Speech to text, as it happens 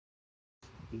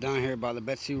Down here by the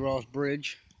Betsy Ross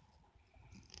Bridge,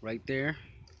 right there,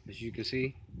 as you can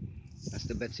see, that's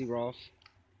the Betsy Ross.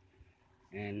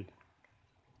 And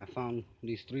I found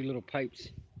these 3 little pipes,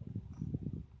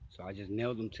 so I just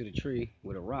nailed them to the tree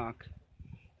with a rock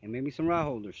and made me some rod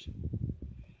holders.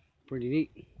 Pretty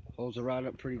neat. Holds the rod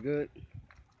up pretty good.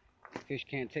 Fish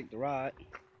can't take the rod.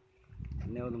 I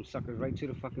nailed them suckers right to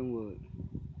the fucking wood.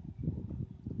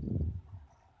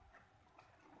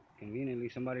 Conveniently,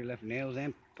 somebody left nails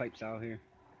and pipes out here.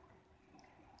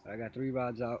 I got 3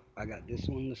 rods out. I got this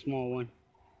one, the small one,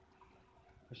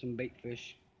 for some bait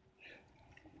fish.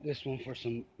 This one for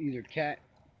some either cat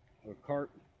or carp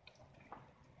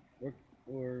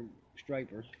or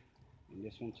stripers. And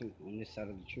this one too, on this side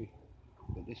of the tree.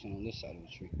 Put this one on this side of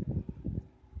the tree.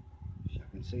 As you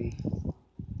can see,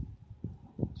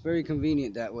 it's very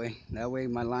convenient that way. That way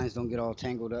my lines don't get all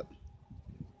tangled up.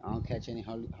 I don't catch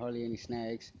hardly any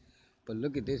snags. But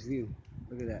look at this view.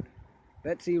 Look at that.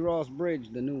 Betsy Ross Bridge,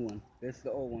 the new one. That's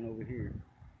the old one over here.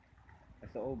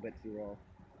 That's the old Betsy Ross.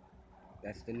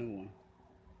 That's the new one.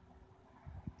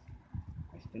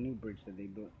 That's the new bridge that they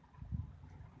built.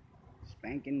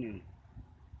 Spanking new.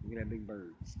 Look at that big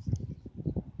bird.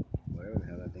 Whatever the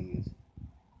hell that thing is.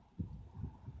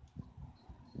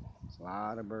 There's a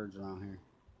lot of birds around here.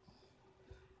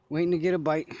 Waiting to get a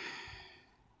bite.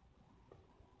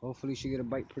 Hopefully she get a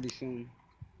bite pretty soon.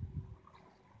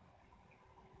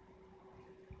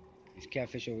 These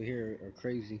catfish over here are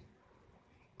crazy.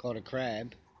 Called a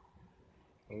crab.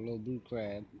 A little blue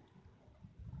crab.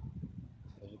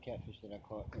 There's a catfish that I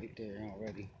caught right there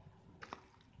already.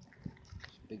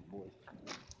 It's a big boy.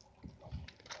 About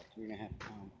 3.5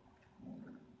 pound.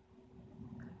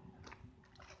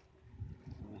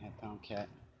 3.5 pound cat.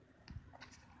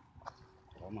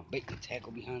 Got all my bait and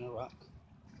tackle behind the rock.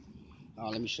 Oh,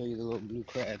 let me show you the little blue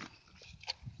crab.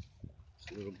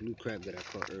 It's a little blue crab that I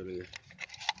caught earlier.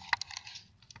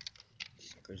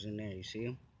 Suckers in there, you see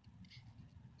him?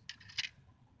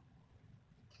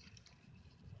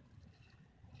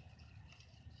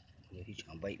 Yeah, he's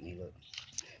trying to bite me, look.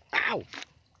 Ow!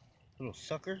 Little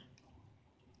sucker.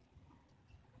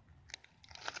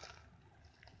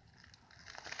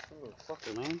 Little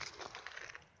fucker, man.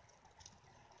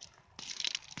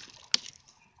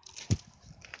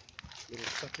 Little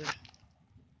sucker.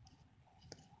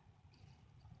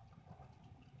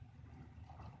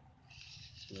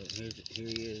 Look, here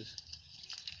he is.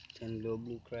 10 little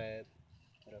blue crab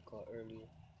that I caught earlier.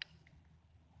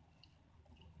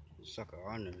 The sucker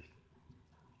on there.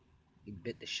 He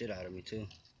bit the shit out of me too.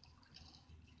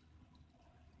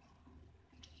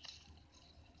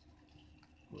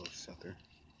 Little sucker.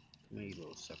 Come here, you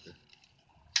little sucker.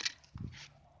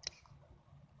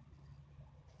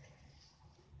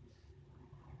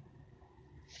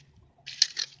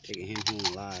 Taking him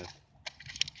home alive.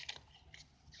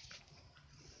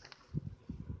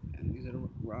 And these are the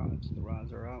rods. The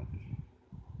rods are out.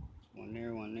 One there,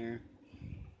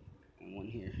 and one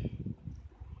here.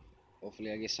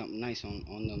 Hopefully I get something nice on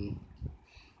them.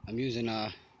 I'm using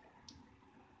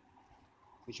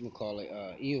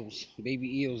eels,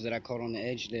 baby eels that I caught on the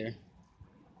edge there,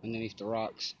 underneath the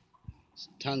rocks.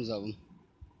 Tons of them.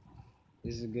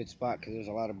 This is a good spot because there's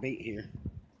a lot of bait here.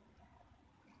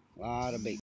 A lot of bait.